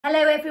Hello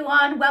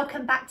everyone,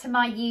 welcome back to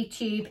my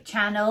YouTube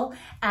channel.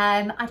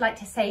 I'd like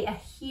to say a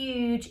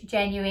huge,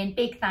 genuine,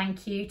 big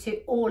thank you to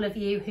all of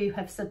you who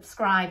have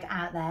subscribed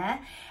out there.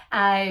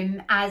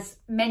 As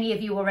many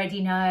of you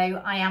already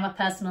know, I am a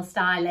personal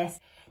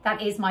stylist.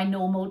 That is my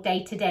normal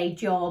day-to-day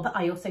job.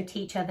 I also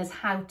teach others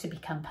how to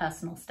become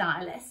personal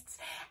stylists.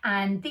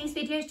 And these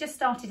videos just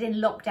started in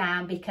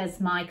lockdown because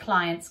my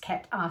clients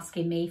kept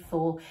asking me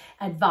for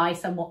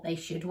advice on what they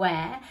should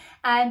wear.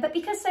 But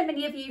because so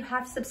many of you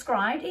have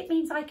subscribed, it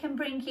means I can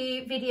bring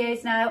you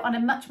videos now on a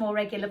much more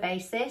regular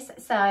basis.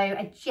 So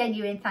a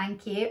genuine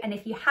thank you. And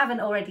if you haven't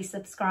already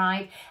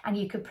subscribed and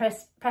you could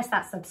press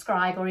that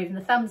subscribe or even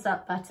the thumbs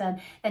up button,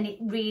 then it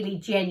really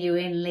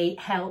genuinely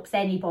helps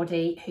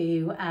anybody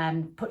who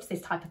puts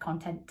this type of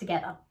content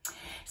together.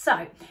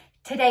 So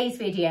today's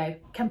video,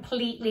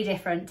 completely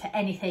different to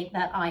anything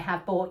that I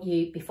have brought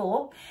you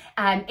before.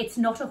 It's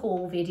not a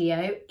haul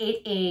video.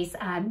 It is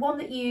one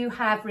that you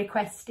have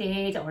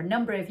requested, or a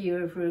number of you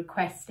have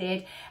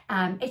requested.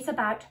 It's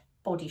about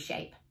body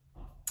shape.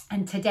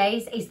 And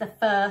today's is the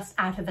first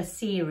out of a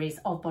series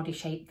of body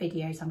shape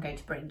videos I'm going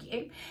to bring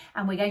you.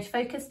 And we're going to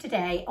focus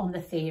today on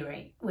the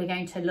theory. We're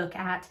going to look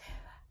at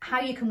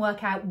how you can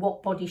work out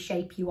what body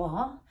shape you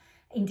are.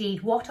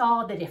 Indeed, what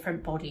are the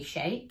different body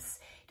shapes?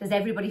 Does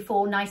everybody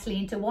fall nicely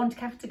into one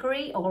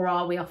category, or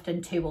are we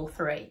often two or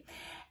three?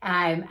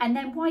 And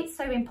then why it's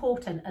so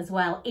important as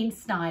well in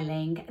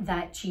styling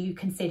that you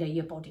consider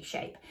your body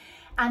shape.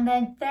 And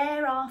then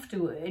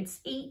thereafterwards,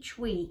 each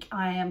week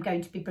I am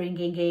going to be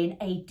bringing in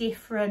a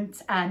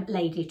different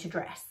lady to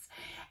dress.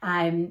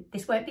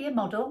 This won't be a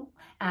model.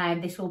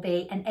 This will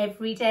be an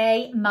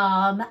everyday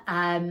mum,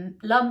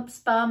 lumps,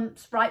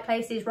 bumps, right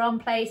places, wrong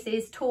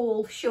places,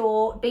 tall,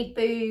 short, big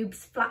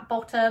boobs, flat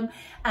bottom,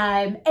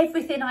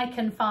 everything I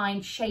can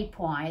find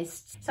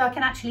shape-wise. So I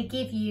can actually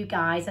give you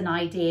guys an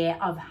idea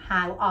of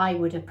how I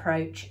would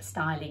approach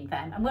styling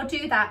them. And we'll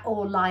do that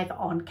all live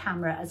on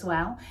camera as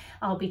well.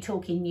 I'll be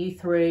talking you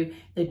through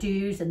the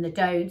do's and the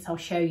don'ts. I'll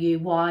show you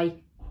why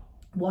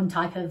one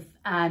type of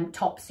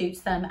top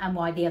suits them and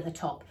why the other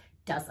top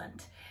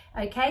doesn't.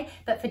 Okay,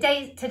 but for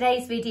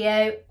today's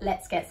video,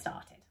 let's get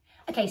started.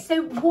 Okay,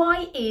 so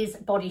why is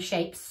body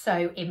shape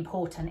so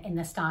important in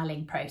the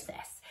styling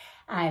process?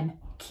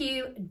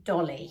 Cue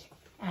Dolly.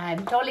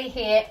 Dolly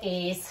here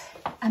is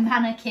a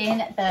mannequin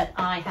that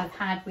I have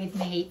had with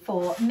me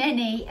for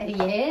many a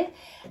year.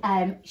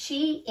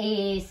 She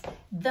is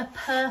the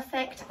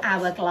perfect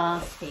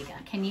hourglass figure.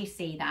 Can you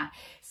see that?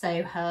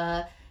 So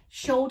her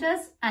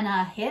shoulders and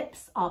her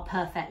hips are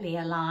perfectly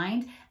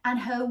aligned, and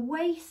her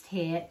waist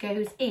here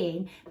goes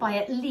in by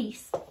at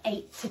least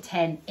 8 to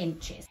 10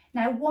 inches.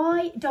 Now,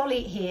 why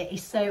Dolly here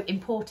is so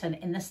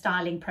important in the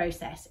styling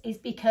process is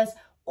because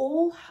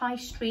all high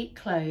street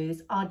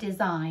clothes are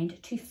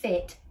designed to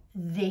fit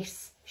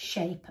this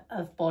shape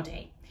of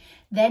body.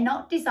 They're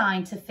not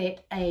designed to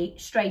fit a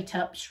straight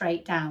up,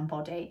 straight down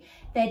body.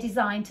 They're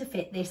designed to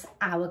fit this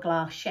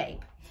hourglass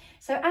shape.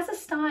 So as a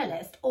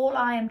stylist, all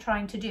I am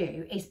trying to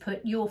do is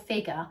put your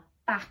figure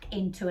back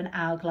into an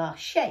hourglass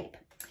shape.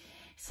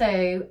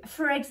 So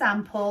for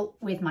example,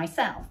 with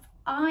myself,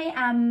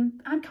 I'm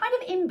kind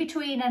of in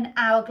between an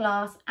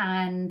hourglass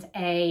and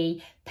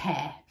a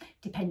pear,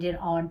 depending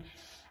on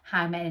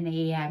how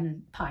many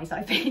pies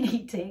I've been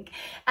eating.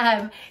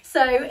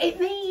 So it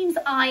means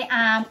I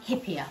am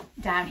hippier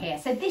down here.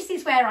 So this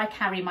is where I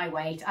carry my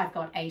weight. I've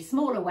got a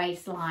smaller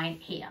waistline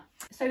here.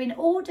 So in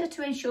order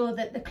to ensure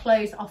that the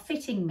clothes are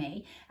fitting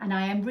me and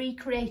I am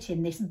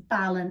recreating this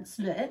balanced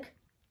look,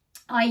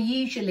 I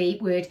usually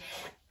would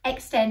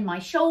extend my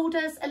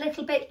shoulders a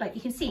little bit, like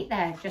you can see it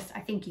there, I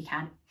think you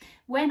can.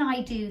 When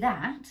I do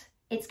that,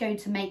 it's going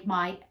to make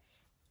my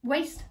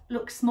waist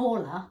look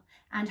smaller,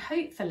 and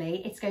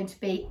hopefully it's going to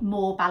be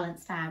more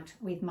balanced out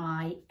with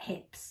my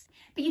hips.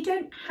 But you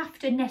don't have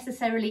to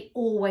necessarily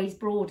always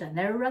broaden.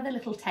 There are other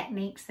little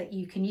techniques that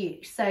you can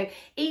use. So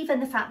even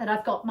the fact that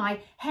I've got my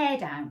hair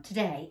down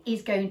today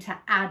is going to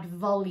add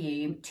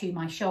volume to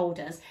my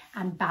shoulders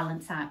and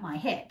balance out my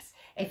hips.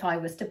 If I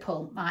was to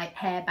pull my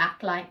hair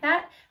back like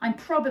that, I'm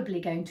probably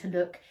going to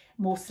look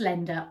more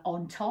slender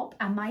on top,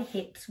 and my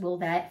hips will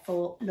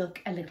therefore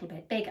look a little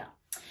bit bigger.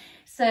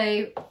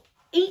 So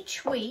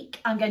each week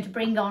I'm going to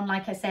bring on,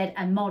 like I said,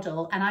 a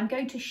model, and I'm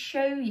going to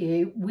show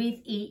you with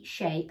each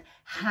shape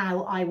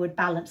how I would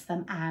balance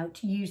them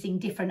out using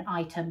different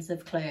items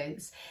of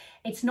clothes.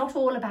 It's not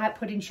all about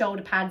putting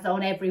shoulder pads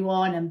on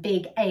everyone and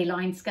big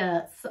A-line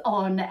skirts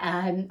on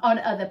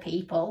other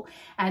people.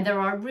 And there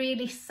are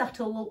really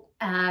subtle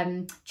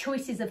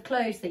choices of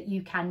clothes that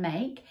you can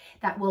make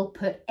that will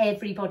put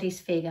everybody's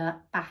figure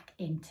back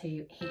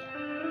into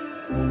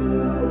here.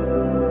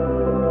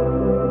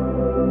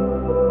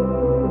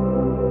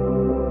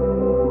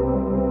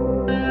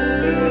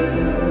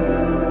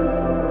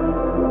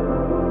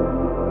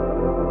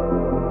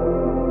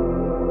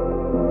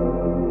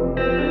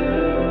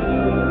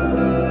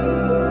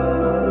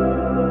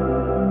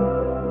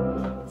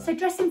 So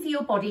dressing for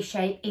your body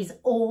shape is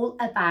all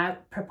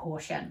about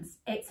proportions.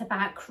 It's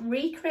about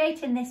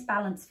recreating this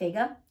balanced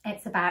figure.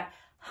 It's about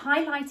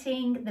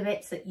highlighting the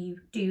bits that you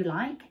do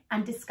like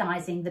and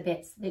disguising the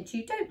bits that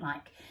you don't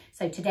like.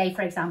 So today,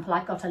 for example,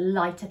 I've got a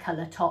lighter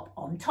colour top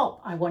on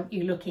top. I want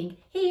you looking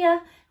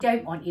here,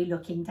 don't want you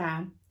looking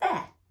down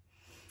there.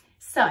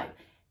 So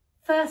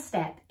first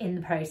step in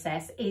the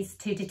process is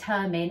to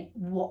determine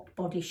what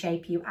body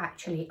shape you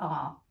actually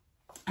are.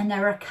 And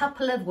there are a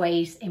couple of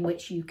ways in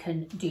which you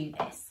can do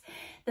this.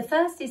 The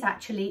first is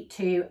actually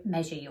to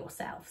measure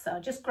yourself. So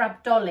I'll just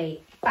grab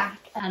Dolly back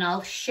and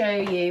I'll show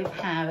you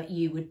how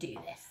you would do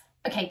this.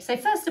 Okay, so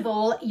first of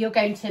all, you're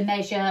going to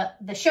measure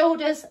the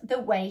shoulders, the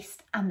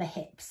waist and the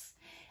hips.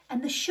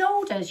 And the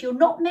shoulders, you're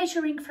not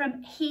measuring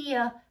from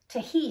here to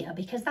here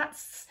because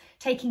that's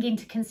taking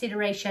into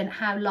consideration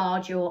how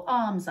large your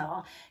arms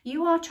are.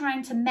 You are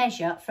trying to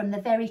measure from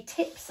the very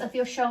tips of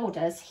your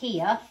shoulders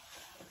here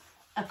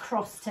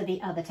across to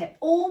the other tip.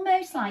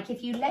 Almost like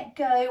if you let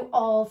go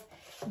of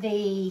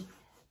the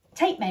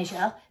tape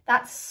measure,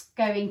 that's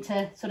going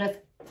to sort of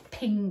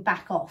ping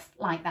back off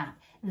like that.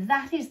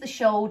 That is the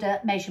shoulder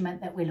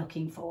measurement that we're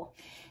looking for.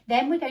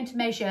 Then we're going to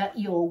measure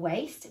your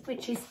waist,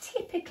 which is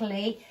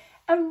typically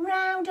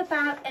around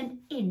about an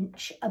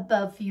inch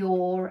above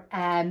your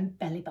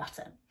belly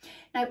button.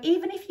 Now,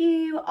 even if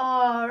you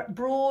are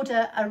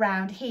broader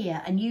around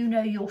here and you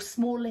know your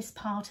smallest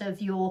part of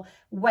your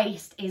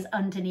waist is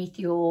underneath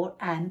your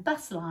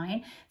bust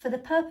line, for the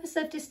purpose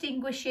of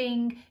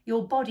distinguishing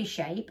your body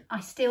shape,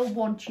 I still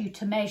want you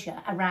to measure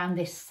around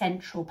this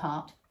central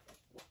part.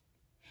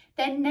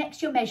 Then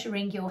next you're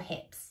measuring your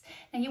hips.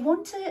 Now you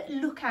want to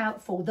look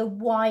out for the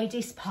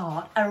widest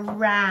part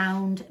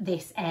around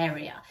this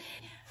area.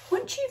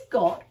 Once you've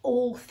got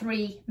all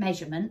three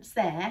measurements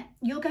there,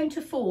 you're going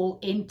to fall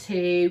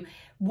into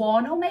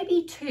one or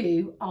maybe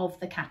two of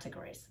the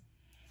categories.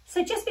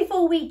 So just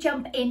before we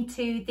jump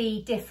into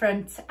the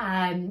different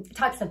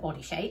types of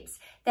body shapes,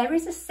 there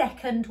is a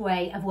second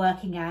way of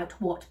working out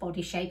what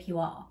body shape you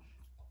are.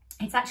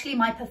 It's actually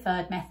my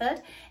preferred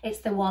method. It's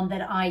the one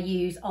that I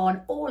use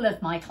on all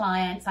of my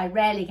clients. I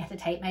rarely get a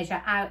tape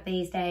measure out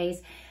these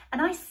days.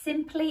 And I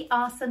simply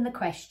ask them the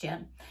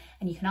question,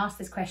 and you can ask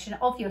this question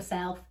of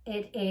yourself.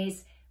 It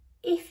is,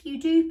 if you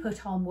do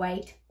put on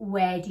weight,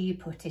 where do you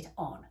put it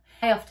on?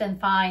 I often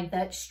find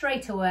that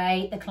straight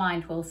away the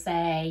client will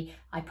say,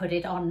 I put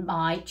it on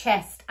my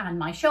chest and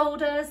my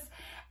shoulders.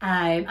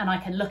 And I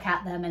can look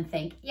at them and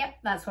think, yep,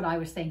 that's what I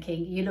was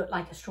thinking. You look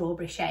like a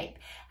strawberry shape.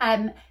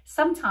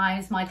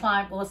 Sometimes my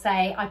client will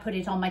say, I put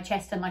it on my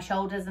chest and my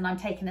shoulders, and I'm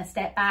taking a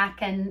step back.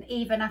 And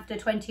even after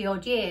 20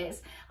 odd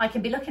years, I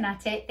can be looking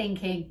at it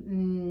thinking,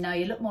 no,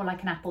 you look more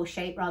like an apple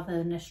shape rather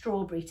than a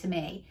strawberry to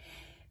me.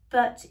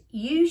 But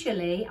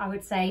usually I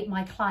would say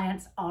my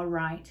clients are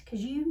right,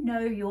 because you know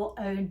your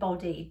own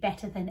body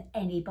better than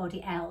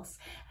anybody else.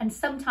 And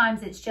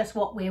sometimes it's just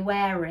what we're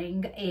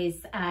wearing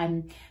is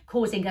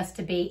causing us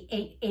to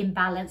be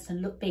imbalanced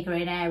and look bigger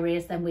in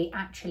areas than we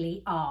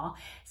actually are.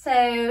 So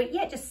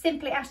yeah, just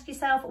simply ask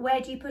yourself, where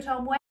do you put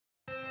on weight?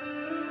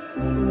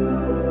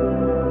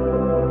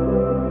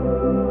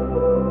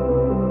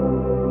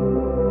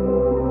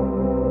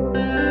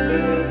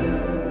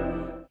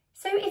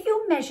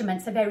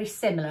 Measurements are very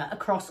similar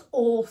across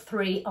all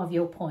three of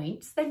your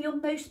points, then you'll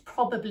most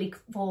probably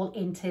fall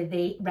into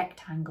the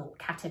rectangle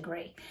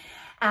category.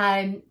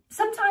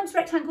 Sometimes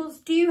rectangles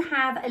do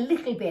have a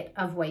little bit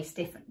of waist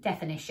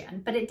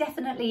definition, but it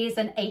definitely is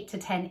an 8 to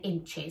 10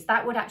 inches.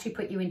 That would actually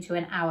put you into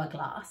an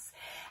hourglass.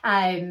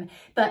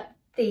 But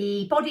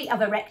the body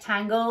of a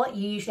rectangle,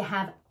 you usually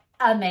have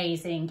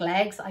amazing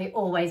legs. I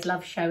always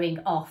love showing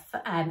off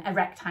a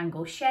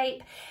rectangle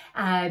shape,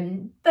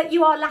 but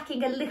you are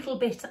lacking a little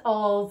bit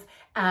of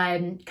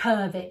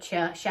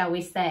curvature, shall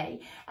we say,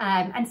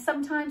 and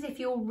sometimes if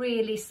you're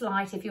really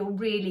slight, if you're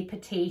really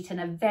petite and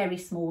a very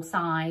small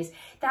size,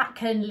 that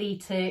can lead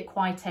to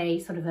quite a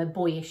sort of a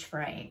boyish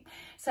frame.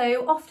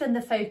 So often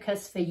the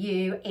focus for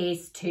you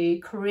is to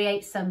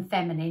create some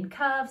feminine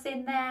curves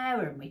in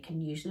there, and we can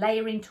use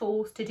layering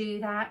tools to do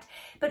that.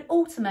 But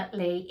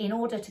ultimately, in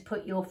order to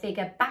put your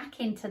figure back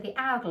into the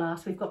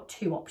hourglass, we've got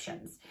two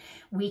options.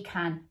 We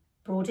can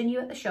broaden you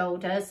at the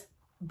shoulders,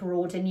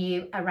 broaden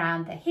you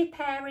around the hip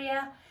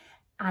area,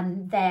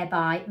 and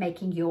thereby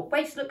making your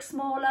waist look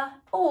smaller,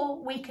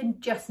 or we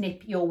can just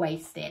nip your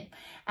waist in.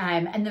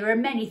 And there are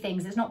many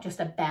things. It's not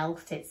just a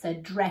belt, it's a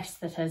dress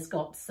that has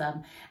got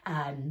some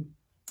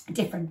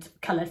different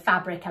coloured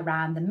fabric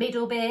around the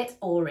middle bit,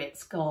 or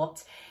it's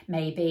got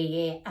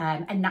maybe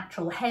a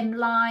natural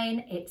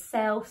hemline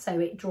itself, so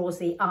it draws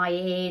the eye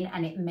in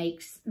and it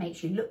makes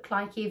you look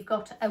like you've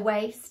got a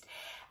waist.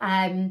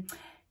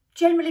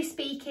 Generally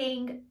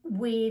speaking,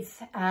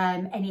 with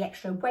any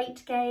extra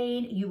weight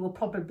gain, you will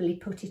probably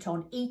put it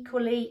on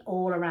equally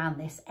all around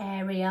this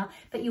area,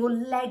 but your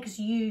legs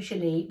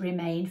usually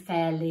remain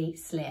fairly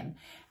slim.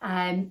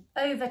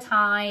 Over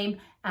time,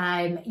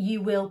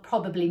 you will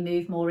probably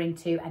move more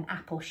into an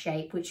apple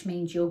shape, which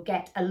means you'll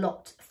get a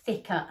lot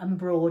thicker and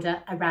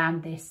broader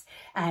around this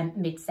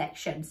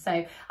midsection.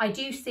 So I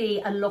do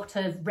see a lot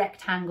of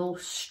rectangle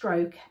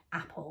stroke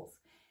apples.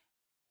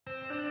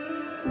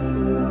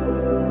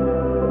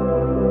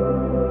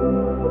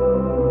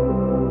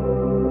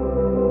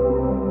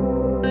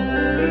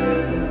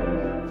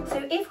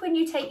 when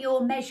you take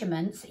your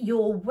measurements,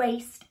 your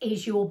waist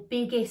is your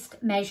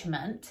biggest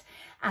measurement,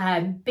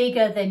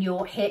 bigger than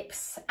your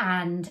hips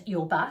and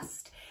your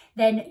bust,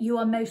 then you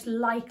are most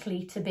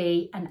likely to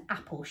be an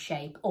apple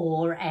shape,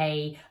 or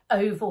a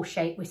oval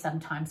shape we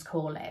sometimes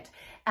call it.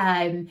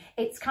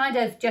 It's kind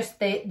of just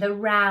the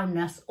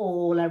roundness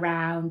all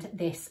around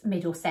this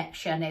middle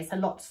section. It's a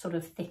lot sort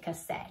of thicker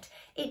set.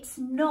 It's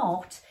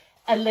not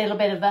a little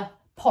bit of a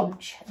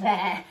punch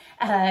there.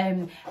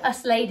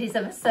 Us ladies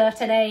of a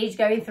certain age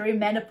going through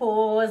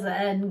menopause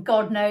and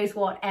God knows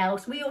what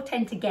else, we all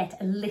tend to get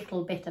a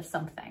little bit of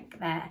something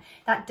there.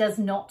 That does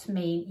not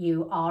mean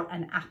you are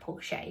an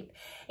apple shape.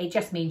 It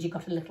just means you've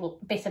got a little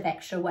bit of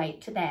extra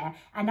weight there.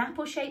 An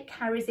apple shape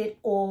carries it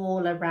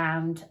all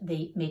around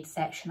the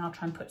midsection. I'll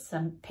try and put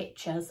some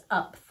pictures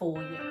up for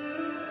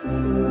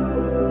you.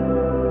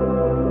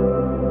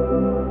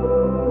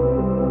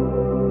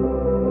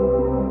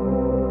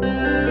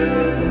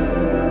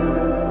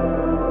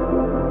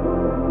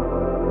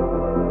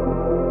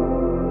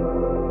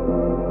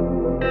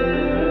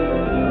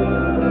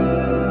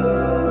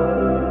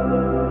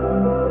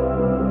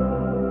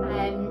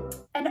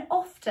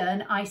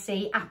 I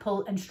see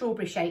apple and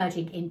strawberry shape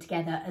merging in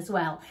together as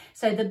well.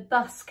 So the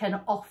bust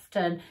can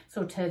often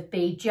sort of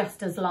be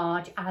just as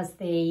large as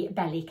the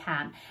belly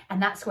can.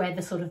 And that's where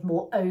the sort of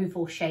more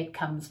oval shape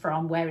comes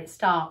from, where it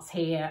starts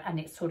here and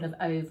it's sort of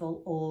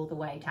oval all the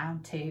way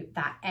down to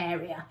that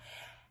area.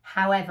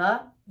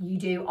 However, you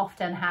do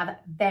often have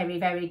very,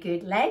 very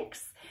good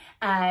legs.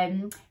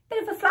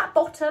 Bit of a flat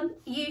bottom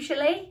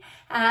usually.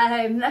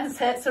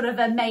 That's a sort of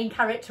a main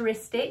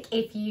characteristic,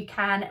 if you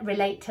can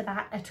relate to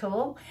that at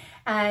all.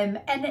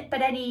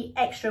 But any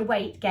extra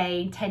weight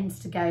gain tends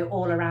to go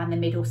all around the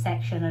middle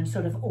section and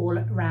sort of all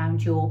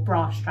around your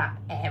bra strap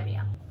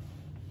area.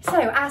 So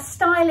our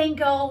styling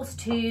goals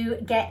to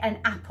get an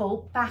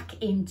apple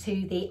back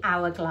into the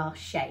hourglass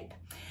shape.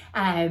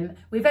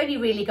 We've only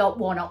really got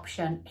one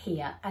option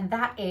here, and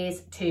that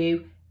is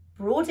to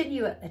broaden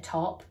you at the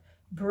top,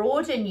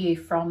 broaden you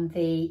from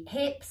the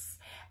hips,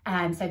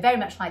 so very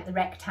much like the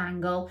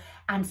rectangle,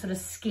 and sort of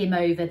skim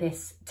over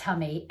this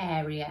tummy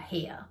area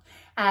here.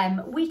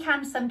 We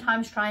can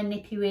sometimes try and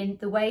nip you in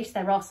the waist.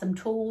 There are some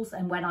tools,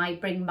 and when I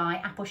bring my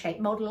apple shaped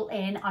model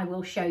in, I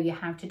will show you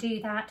how to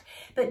do that.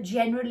 But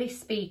generally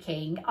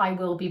speaking, I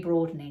will be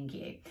broadening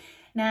you.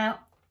 Now,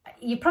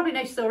 you probably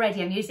noticed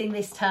already I'm using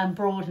this term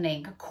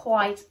broadening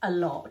quite a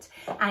lot,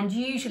 and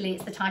usually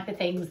it's the type of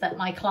things that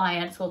my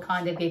clients will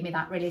kind of give me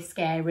that really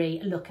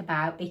scary look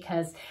about,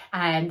 because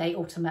they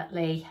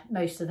ultimately,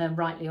 most of them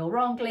rightly or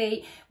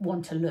wrongly,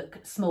 want to look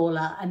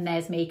smaller, and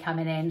there's me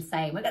coming in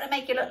saying we're going to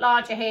make you look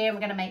larger here, we're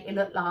going to make you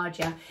look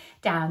larger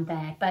down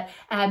there. But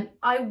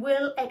I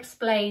will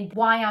explain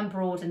why I'm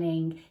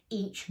broadening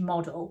each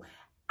model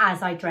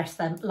as I dress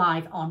them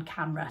live on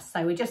camera.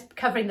 So we're just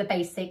covering the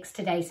basics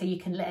today so you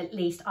can at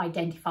least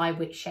identify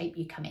which shape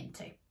you come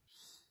into.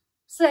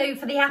 So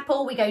for the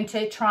apple, we're going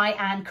to try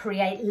and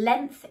create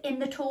length in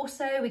the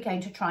torso. We're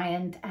going to try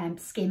and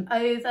skim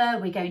over.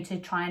 We're going to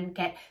try and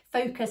get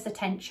focus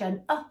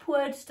attention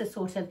upwards to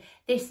sort of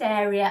this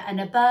area and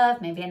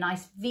above, maybe a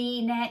nice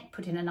V-neck,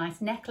 put in a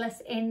nice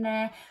necklace in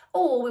there.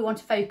 Or we want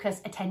to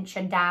focus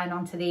attention down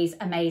onto these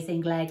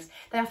amazing legs.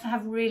 They often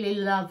have really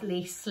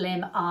lovely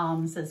slim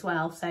arms as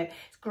well. So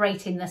it's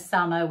great in the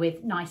summer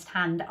with nice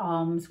hand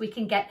arms. We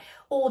can get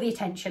all the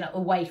attention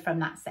away from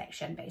that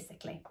section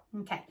basically.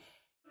 Okay.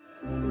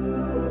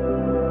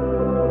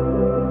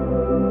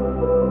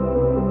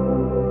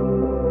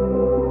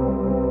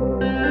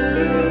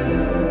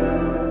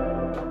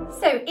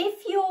 So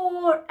if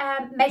your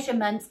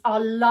measurements are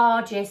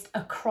largest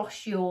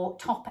across your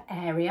top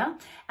area,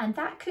 and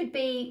that could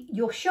be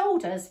your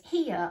shoulders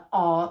here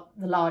are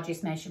the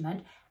largest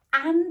measurement,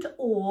 and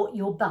or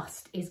your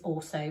bust is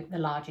also the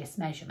largest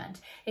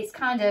measurement. It's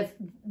kind of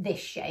this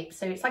shape.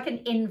 So it's like an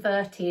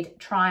inverted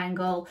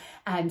triangle,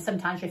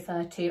 sometimes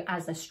referred to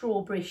as a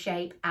strawberry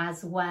shape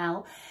as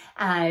well.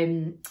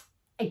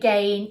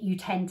 Again, you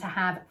tend to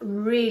have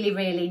really,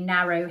 really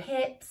narrow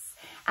hips,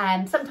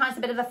 sometimes a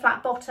bit of a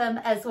flat bottom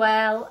as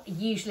well,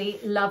 usually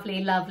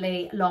lovely,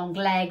 lovely long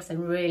legs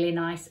and really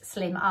nice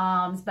slim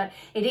arms, but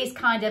it is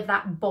kind of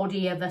that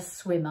body of a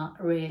swimmer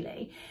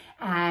really.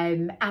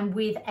 And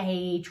with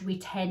age, we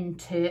tend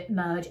to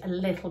merge a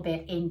little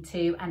bit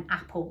into an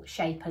apple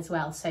shape as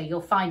well. So you'll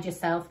find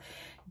yourself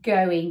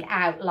going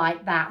out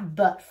like that,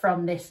 but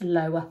from this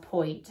lower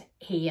point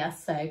here.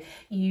 So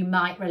you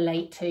might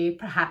relate to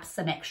perhaps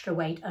some extra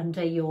weight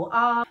under your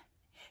arm,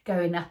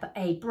 going up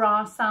a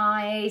bra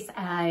size.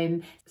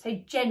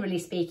 So generally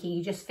speaking,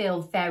 you just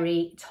feel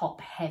very top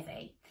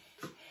heavy.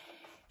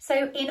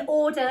 So in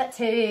order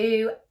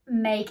to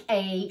make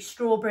a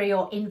strawberry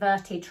or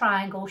inverted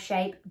triangle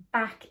shape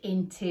back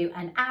into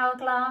an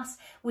hourglass,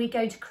 we're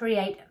going to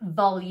create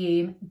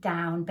volume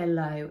down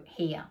below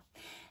here.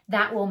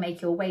 That will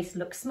make your waist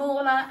look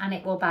smaller, and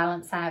it will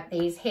balance out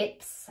these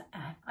hips.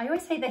 I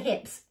always say the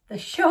hips, the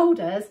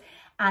shoulders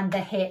and the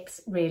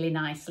hips really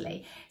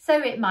nicely. So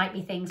it might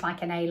be things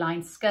like an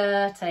A-line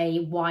skirt, a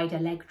wider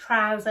leg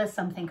trouser,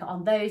 something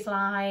on those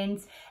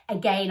lines.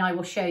 Again, I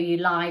will show you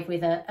live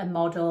with a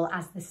model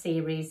as the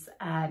series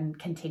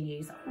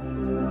continues.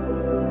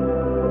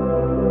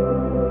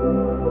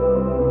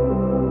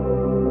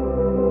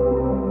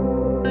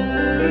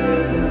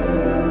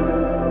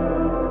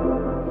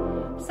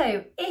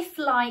 So if,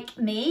 like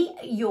me,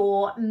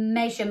 your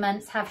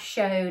measurements have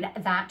shown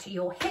that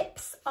your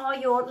hips are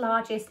your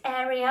largest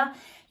area,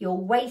 your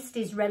waist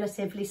is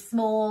relatively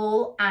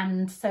small,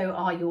 and so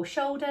are your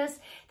shoulders,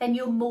 then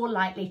you're more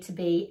likely to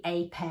be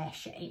a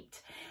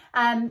pear-shaped.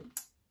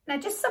 Now,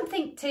 just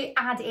something to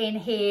add in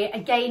here,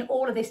 again,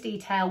 all of this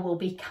detail will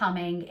be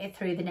coming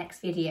through the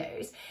next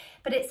videos,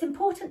 but it's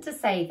important to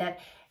say that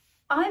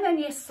I'm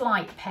only a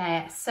slight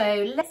pear.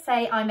 So let's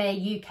say I'm a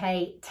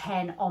UK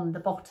 10 on the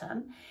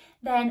bottom.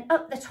 Then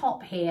up the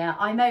top here,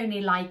 I'm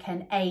only like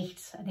an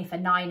 8, and if a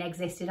 9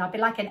 existed, I'd be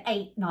like an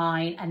 8,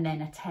 9, and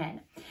then a 10.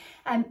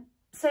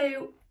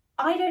 So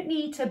I don't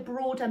need to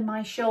broaden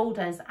my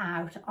shoulders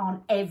out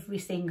on every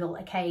single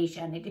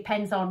occasion. It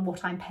depends on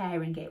what I'm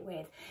pairing it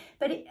with.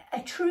 But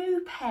a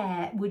true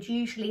pear would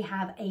usually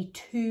have a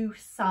 2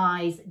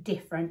 size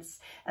difference.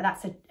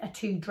 That's a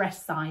 2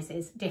 dress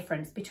sizes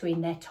difference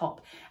between their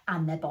top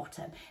and their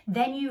bottom.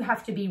 Then you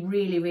have to be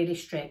really, really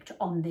strict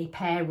on the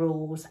pear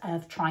rules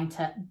of trying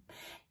to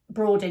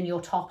broaden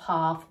your top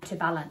half to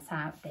balance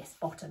out this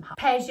bottom half.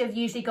 Pears have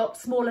usually got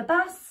smaller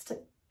bust.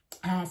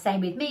 Same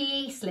with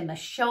me, slimmer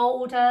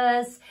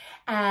shoulders,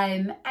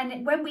 and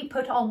when we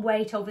put on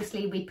weight,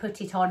 obviously we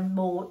put it on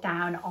more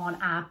down on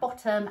our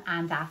bottom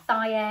and our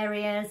thigh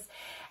areas,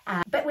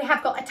 but we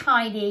have got a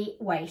tiny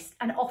waist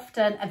and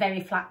often a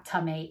very flat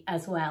tummy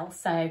as well.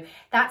 So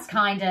that's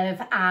kind of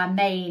our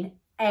main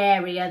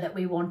area that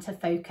we want to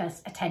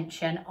focus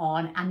attention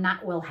on, and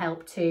that will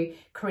help to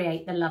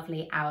create the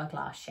lovely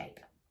hourglass shape.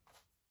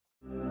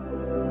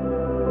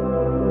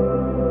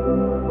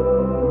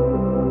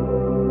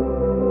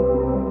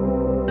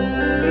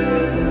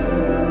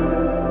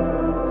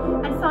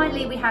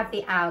 Finally, we have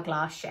the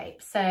hourglass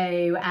shape.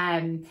 So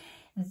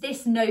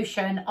this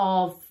notion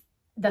of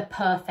the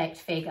perfect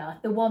figure,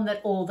 the one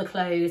that all the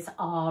clothes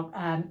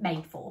are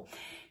made for.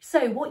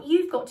 So what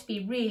you've got to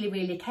be really,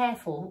 really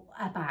careful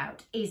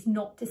about is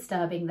not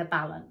disturbing the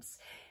balance.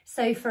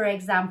 So for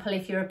example,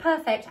 if you're a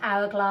perfect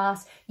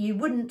hourglass, you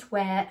wouldn't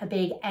wear a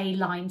big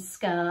A-line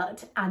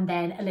skirt and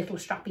then a little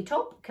strappy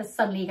top, because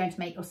suddenly you're going to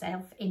make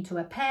yourself into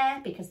a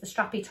pear, because the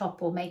strappy top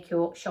will make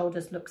your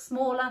shoulders look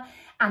smaller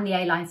and the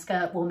A-line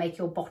skirt will make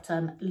your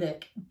bottom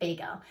look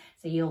bigger.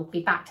 So you'll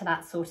be back to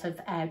that sort of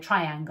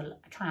triangle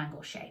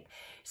shape.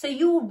 So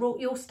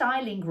your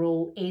styling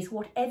rule is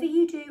whatever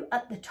you do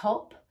at the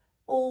top,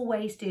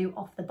 always do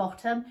off the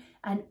bottom,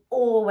 and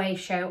always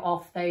show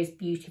off those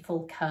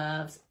beautiful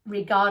curves,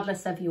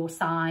 regardless of your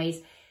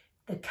size.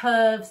 The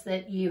curves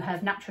that you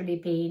have naturally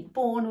been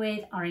born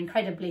with are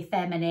incredibly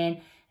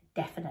feminine,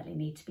 definitely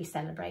need to be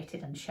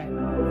celebrated and shown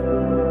off.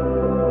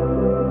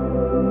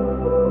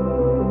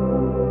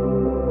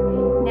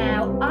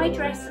 Now, I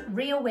dress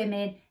real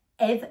women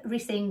every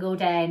single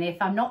day, and if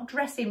I'm not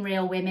dressing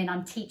real women,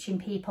 I'm teaching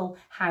people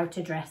how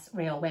to dress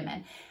real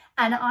women.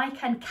 And I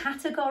can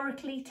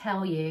categorically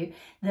tell you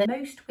that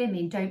most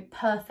women don't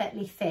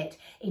perfectly fit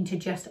into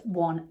just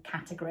one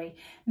category.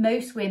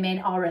 Most women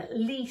are at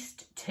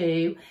least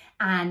 2,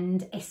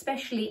 and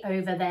especially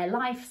over their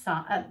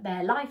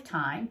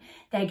lifetime,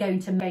 they're going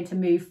to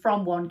move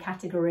from one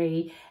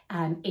category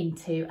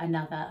into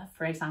another.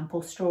 For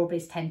example,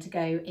 strawberries tend to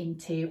go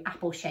into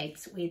apple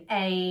shapes with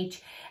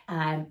age.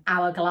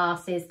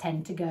 Hourglasses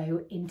tend to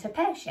go into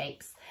pear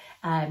shapes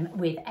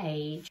with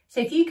age.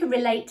 So if you can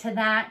relate to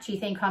that, you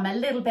think I'm a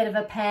little bit of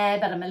a pear,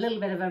 but I'm a little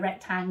bit of a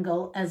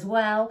rectangle as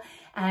well,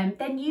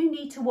 then you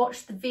need to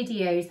watch the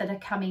videos that are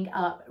coming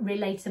up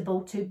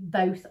relatable to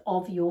both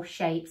of your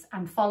shapes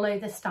and follow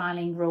the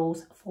styling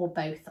rules for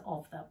both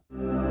of them.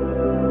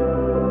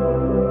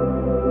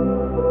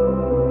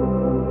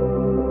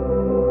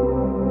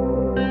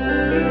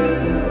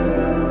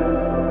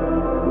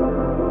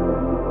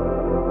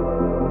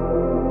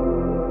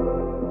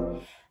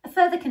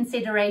 Further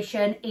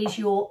consideration is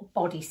your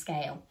body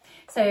scale.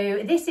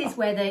 So this is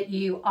whether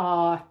you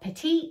are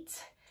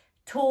petite,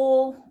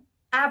 tall,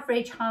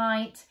 average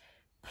height,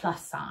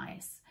 plus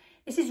size.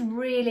 This is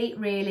really,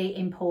 really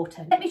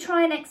important. Let me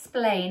try and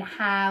explain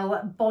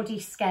how body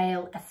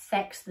scale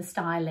affects the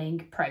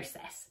styling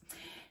process.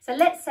 So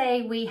let's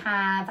say we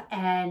have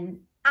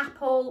an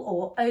apple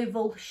or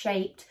oval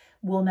shaped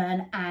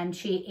woman, and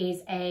she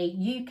is a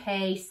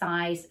UK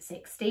size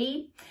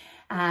 16,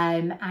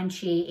 and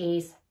she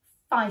is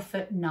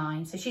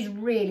 5'9", so she's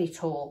really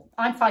tall.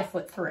 I'm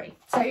 5'3",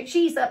 so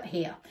she's up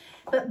here,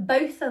 but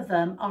both of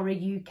them are a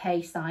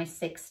UK size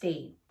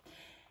 16.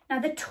 Now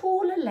the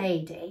taller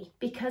lady,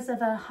 because of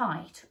her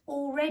height,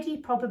 already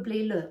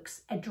probably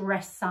looks a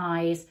dress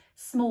size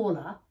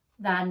smaller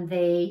than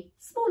the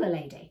smaller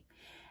lady,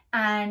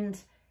 and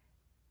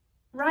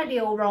rightly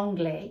or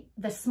wrongly,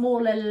 the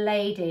smaller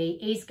lady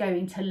is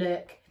going to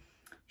look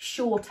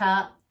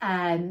shorter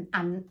and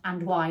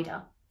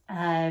wider.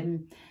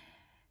 I'm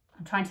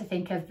trying to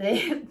think of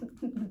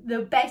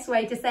the best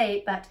way to say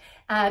it, but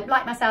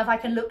like myself, I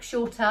can look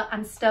shorter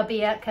and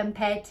stubbier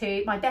compared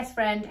to my best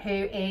friend, who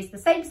is the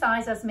same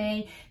size as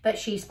me, but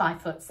she's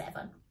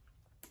 5'7".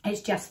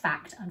 It's just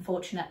fact,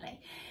 unfortunately.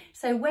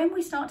 So when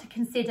we start to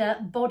consider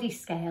body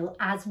scale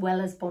as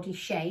well as body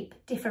shape,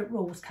 different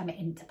rules come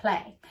into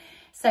play.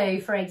 So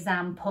for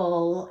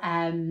example,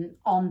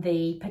 on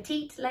the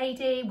petite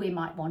lady, we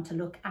might want to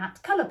look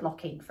at colour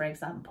blocking, for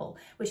example,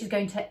 which is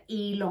going to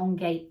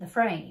elongate the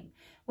frame.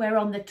 Where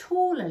on the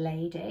taller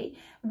lady,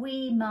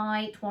 we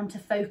might want to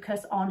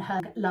focus on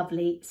her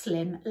lovely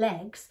slim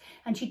legs,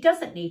 and she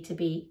doesn't need to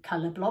be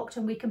colour blocked,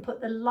 and we can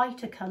put the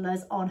lighter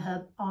colours on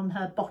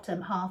her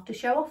bottom half to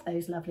show off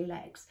those lovely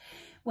legs.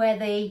 Where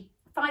the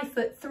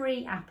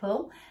 5'3"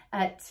 apple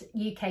at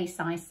UK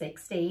size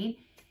 16,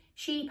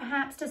 she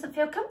perhaps doesn't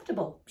feel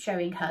comfortable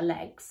showing her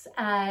legs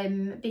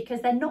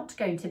because they're not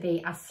going to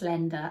be as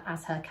slender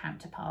as her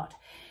counterpart.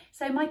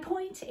 So my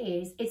point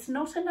is, it's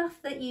not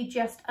enough that you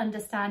just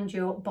understand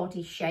your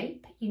body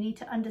shape. You need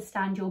to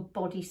understand your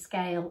body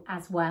scale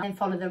as well, and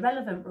follow the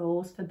relevant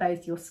rules for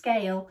both your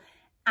scale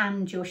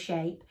and your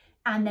shape.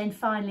 And then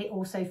finally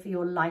also for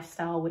your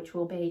lifestyle, which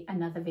will be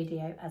another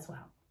video as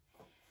well.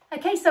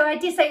 Okay, so I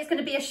did say it's going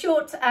to be a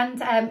short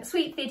and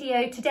sweet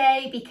video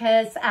today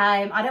because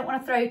I don't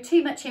want to throw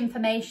too much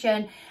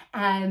information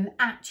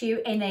at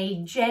you in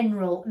a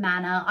general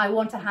manner. I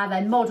want to have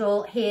a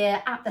model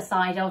here at the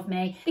side of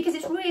me because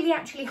it's really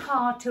actually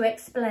hard to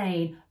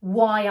explain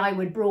why I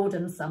would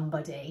broaden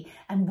somebody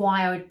and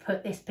why I would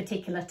put this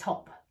particular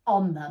top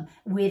on them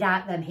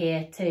without them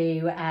here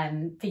to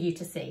for you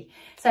to see.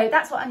 So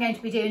that's what I'm going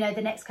to be doing over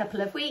the next couple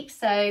of weeks,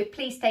 so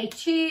please stay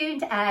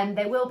tuned, and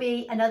there will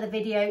be another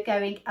video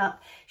going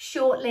up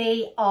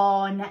shortly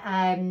on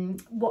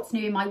what's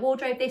new in my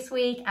wardrobe this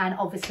week, and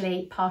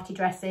obviously party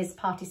dresses.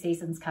 Party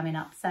season's coming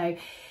up, so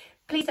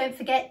please don't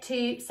forget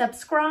to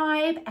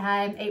subscribe.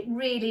 It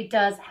really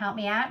does help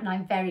me out and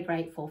I'm very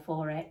grateful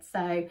for it.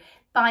 So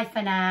bye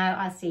for now,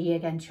 I'll see you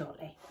again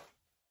shortly.